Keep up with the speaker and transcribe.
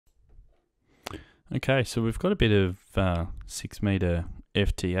Okay, so we've got a bit of 6 meter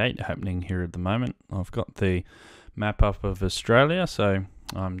FT8 happening here at the moment. I've got the map up of Australia, so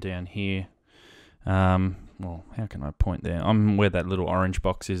I'm down here. Well, how can I point there? I'm where that little orange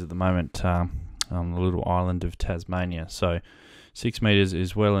box is at the moment, on the little island of Tasmania. So 6 meters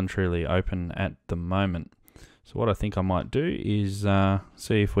is well and truly open at the moment. So what I think I might do is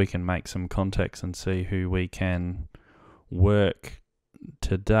see if we can make some contacts and see who we can work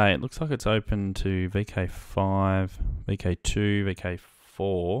today. It looks like it's open to VK5, VK2,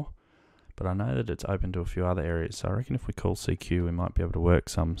 VK4, but I know that it's open to a few other areas. So I reckon if we call CQ, we might be able to work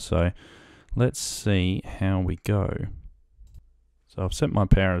some. So let's see how we go. So I've set my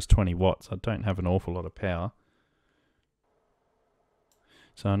power as 20 watts. I don't have an awful lot of power.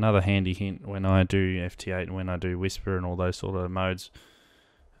 So another handy hint when I do FT8 and when I do Whisper and all those sort of modes,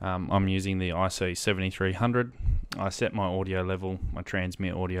 I'm using the IC-7300. I set my audio level, my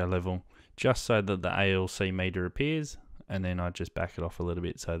transmit audio level, just so that the ALC meter appears, and then I just back it off a little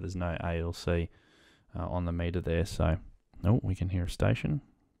bit so there's no ALC on the meter there. So, oh, we can hear a station.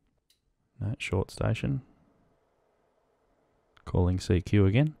 No, short station. Calling CQ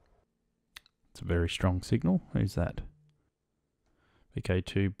again. It's a very strong signal. Who's that?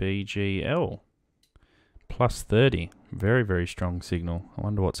 VK2BGL. Plus 30. Very, very strong signal. I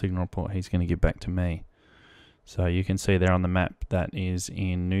wonder what signal report he's going to give back to me. So you can see there on the map that is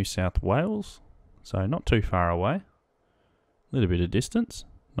in New South Wales. So not too far away. A little bit of distance.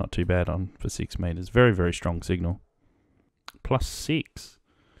 Not too bad on for 6 meters. Very, very strong signal. Plus 6.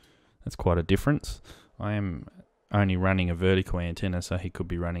 That's quite a difference. I am only running a vertical antenna, so he could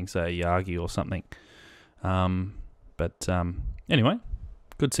be running, say, a Yagi or something. Anyway,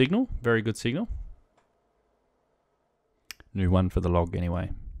 good signal. Very good signal. New one for the log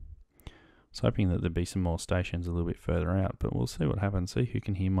anyway. I was hoping that there'd be some more stations a little bit further out, but we'll see what happens. See who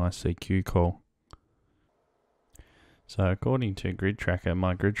can hear my CQ call. So according to Grid Tracker,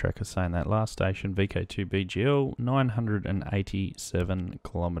 my Grid Tracker is saying that last station, VK2BGL, 987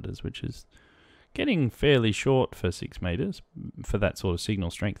 kilometers, which is getting fairly short for 6 meters, for that sort of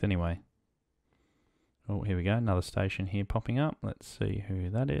signal strength anyway. Oh, here we go, another station here popping up. Let's see who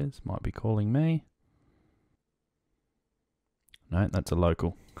that is. Might be calling me. No, that's a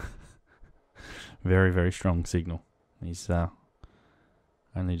local. Very, very strong signal. He's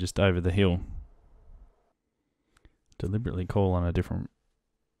only just over the hill. Deliberately call on a different...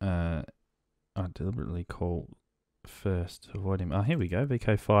 I deliberately call first to avoid him. Oh, here we go.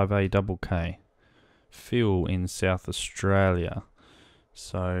 VK5AKK. Phil in South Australia.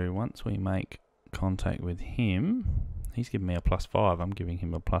 So once we make contact with him, he's giving me a +5. I'm giving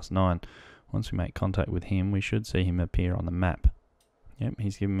him a +9. Once we make contact with him, we should see him appear on the map. Yep,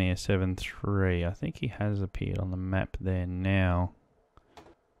 he's giving me a 7.3. I think he has appeared on the map there now.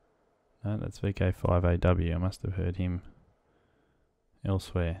 No, that's VK5AW. I must have heard him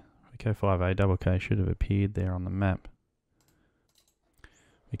elsewhere. VK5AKK should have appeared there on the map.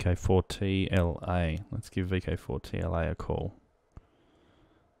 VK4TLA. Let's give VK4TLA a call.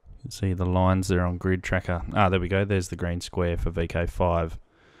 You can see the lines there on Grid Tracker. Ah, there we go. There's the green square for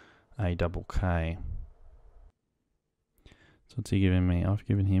VK5AKK. So what's he giving me? I've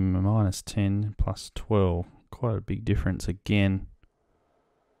given him a -10 +12. Quite a big difference again.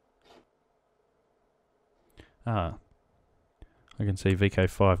 Ah, I can see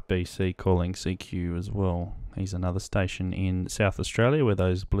VK5BC calling CQ as well. He's another station in South Australia where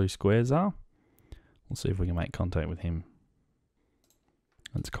those blue squares are. We'll see if we can make contact with him.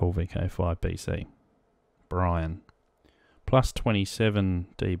 Let's call VK5BC. Brian. +27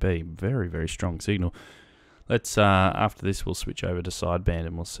 dB. Very, very strong signal. Let's, after this, we'll switch over to sideband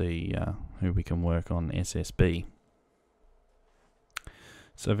and we'll see who we can work on SSB.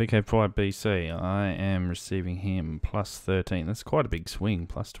 So VK5BC, I am receiving him +13. That's quite a big swing.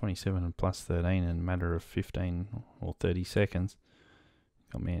 +27 and +13 in a matter of 15 or 30 seconds.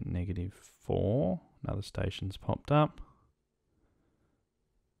 Got me at -4. Another station's popped up.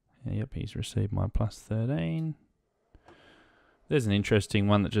 Yep, he's received my +13. There's an interesting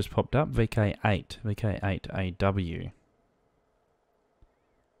one that just popped up, VK8, VK8AW.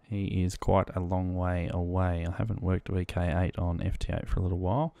 He is quite a long way away. I haven't worked VK8 on FT8 for a little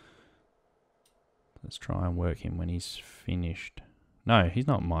while. Let's try and work him when he's finished. No, he's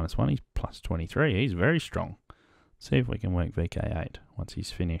not -1, he's +23. He's very strong. See if we can work VK8 once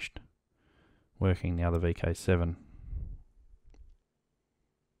he's finished working the other VK7.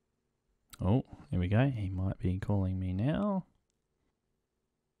 Oh, here we go. He might be calling me now.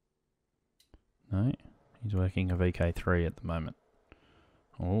 No, he's working a VK3 at the moment.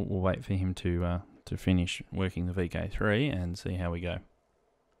 We'll wait for him to finish working the VK3 and see how we go.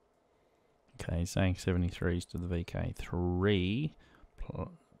 Okay, he's saying 73s to the VK3.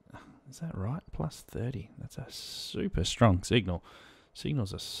 Is that right? Plus 30. That's a super strong signal.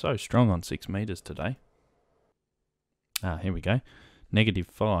 Signals are so strong on 6 meters today. Ah, here we go.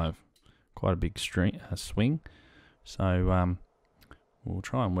 -5. Quite a big swing. So we'll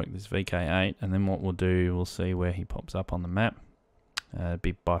try and work this VK8, and then what we'll do, we'll see where he pops up on the map.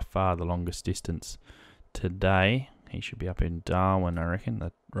 Be by far the longest distance today. He should be up in Darwin, I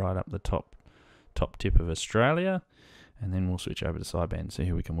reckon, right up the top tip of Australia. And then we'll switch over to sideband and see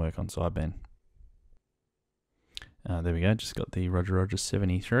who we can work on sideband. There we go, just got the Roger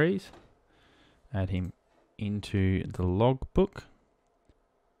 73s. Add him into the logbook.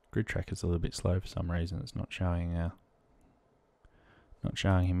 Grid tracker's a little bit slow for some reason. It's not showing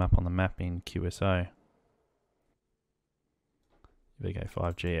him up on the map in QSO.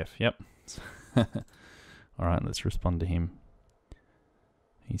 VK5GF, yep. Alright, let's respond to him.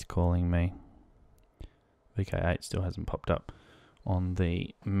 He's calling me. VK8 still hasn't popped up on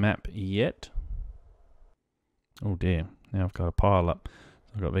the map yet. Oh dear, now I've got a pile up.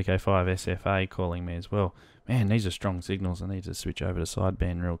 I've got VK5 SFA calling me as well. Man, these are strong signals. I need to switch over to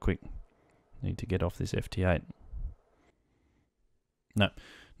sideband real quick. Need to get off this FT8. No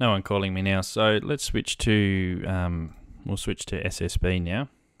one calling me now. So let's switch to we'll switch to SSB now,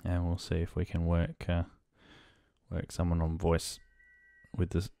 and we'll see if we can work someone on voice with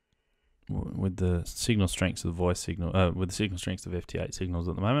the signal strengths of the voice signal with the signal strengths of FT8 signals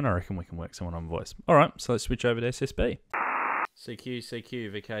at the moment. I reckon we can work someone on voice. All right, so let's switch over to SSB. CQ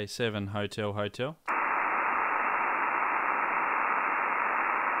VK7 Hotel.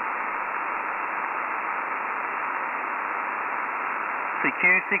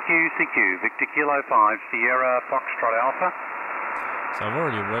 CQ, Victor Kilo 5, Sierra Foxtrot Alpha. So I've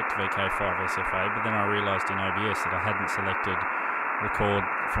already worked VK5 SFA, but then I realised in OBS that I hadn't selected record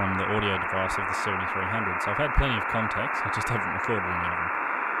from the audio device of the 7300. So I've had plenty of contacts, I just haven't recorded any of them.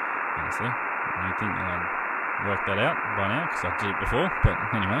 Honestly, you'd think that I'd work that out by now, because I did it before, but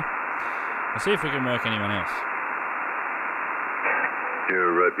anyway. We'll see if we can work anyone else.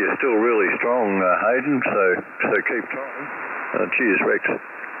 You're still really strong, Hayden, so keep trying. Cheers, Rex.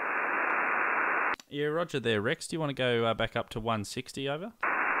 Yeah, roger there, Rex. Do you want to go back up to 160 over?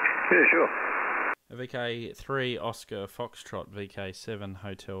 Yeah, sure. VK3 Oscar Foxtrot, VK7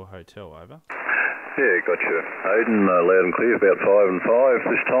 Hotel over. Yeah, gotcha. Hayden, loud and clear, about 5 and 5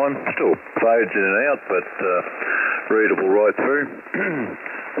 this time. Still fades in and out, but readable right through.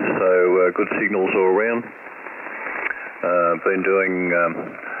 So good signals all around. Been doing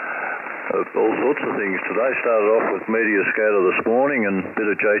all sorts of things today. Started off with meteor scatter this morning and a bit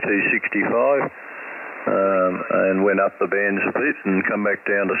of JT65, and went up the bands a bit and come back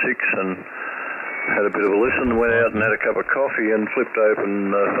down to 6 and had a bit of a listen. Went out and had a cup of coffee and flipped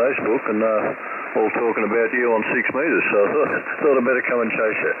open Facebook and all talking about you on 6 metres. So I thought I'd better come and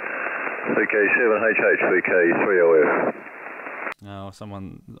chase you. VK7HH, VK3OF. Oh,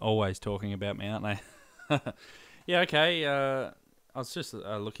 someone always talking about me, aren't they? Yeah, okay. I was just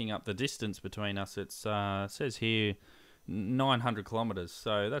looking up the distance between us. It says here 900 kilometres,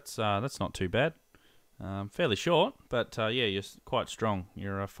 so that's not too bad. Fairly short, but yeah, you're quite strong.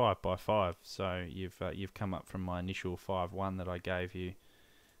 You're a 5x5, so you've come up from my initial 5.1 that I gave you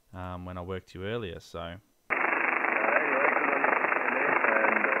when I worked you earlier. So.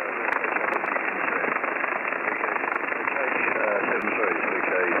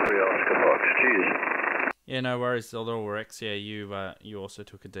 Cheers. Yeah, no worries, although Rex, yeah, you also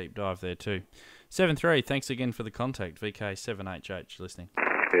took a deep dive there too. 7-3, thanks again for the contact. VK7HH listening.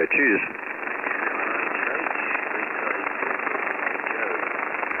 Yeah, cheers.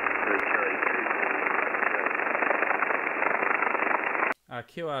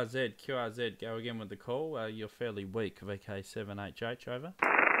 QRZ, go again with the call. You're fairly weak, VK7HH, over.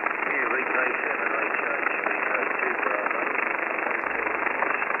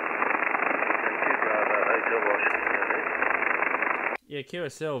 Yeah,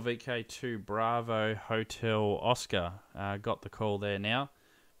 QSL VK2 Bravo Hotel Oscar got the call there now.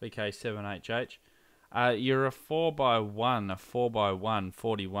 VK7HH. You're a 4x1,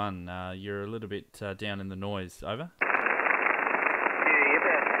 41. You're a little bit down in the noise. Over. Yeah,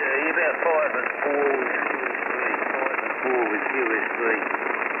 you're about 5 and 4 with QS3.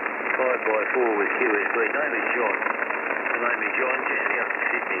 5x4 with QS3. Name is John. Just south of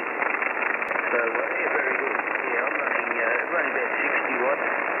Sydney. So yeah, very good. Yeah, I'm running about 60 watts.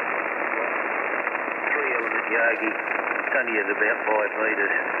 3 element Yagi. It's only at about 5 metres.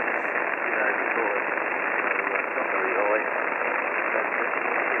 You know, before it's not very high. But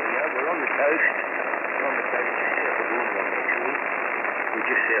here we are. We're on the coast. We're on the coast just south of Wollongong, actually. We're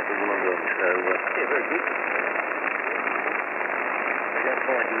just south of Wollongong. So, yeah, very good. They don't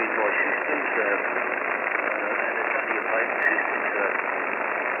find you in my system, so, and it's only a patent system, so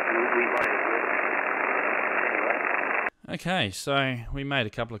we made it work. Anyway. Okay, so we made a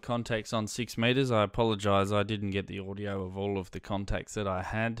couple of contacts on 6 meters. I apologise, I didn't get the audio of all of the contacts that I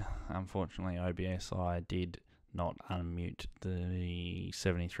had. Unfortunately, OBS, I did not unmute the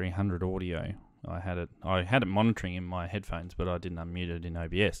 7300 audio. I had it monitoring in my headphones, but I didn't unmute it in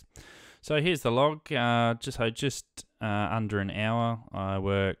OBS. So here's the log. Just under an hour. I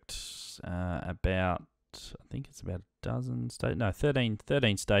worked about, I think it's about a dozen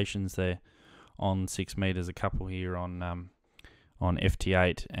 13 stations there on 6 meters. A couple here on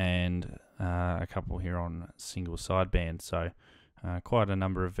FT8 and a couple here on single sideband. So quite a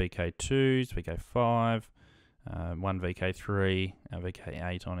number of VK2s, VK5. One VK3, a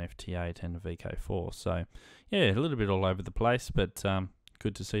VK8 on FT8 and a VK4. So yeah, a little bit all over the place, but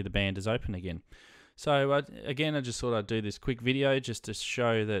good to see the band is open again. So again, I just thought I'd do this quick video just to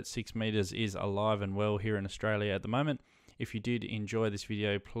show that 6 meters is alive and well here in Australia at the moment. If you did enjoy this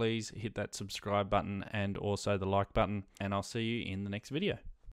video, please hit that subscribe button and also the like button, and I'll see you in the next video.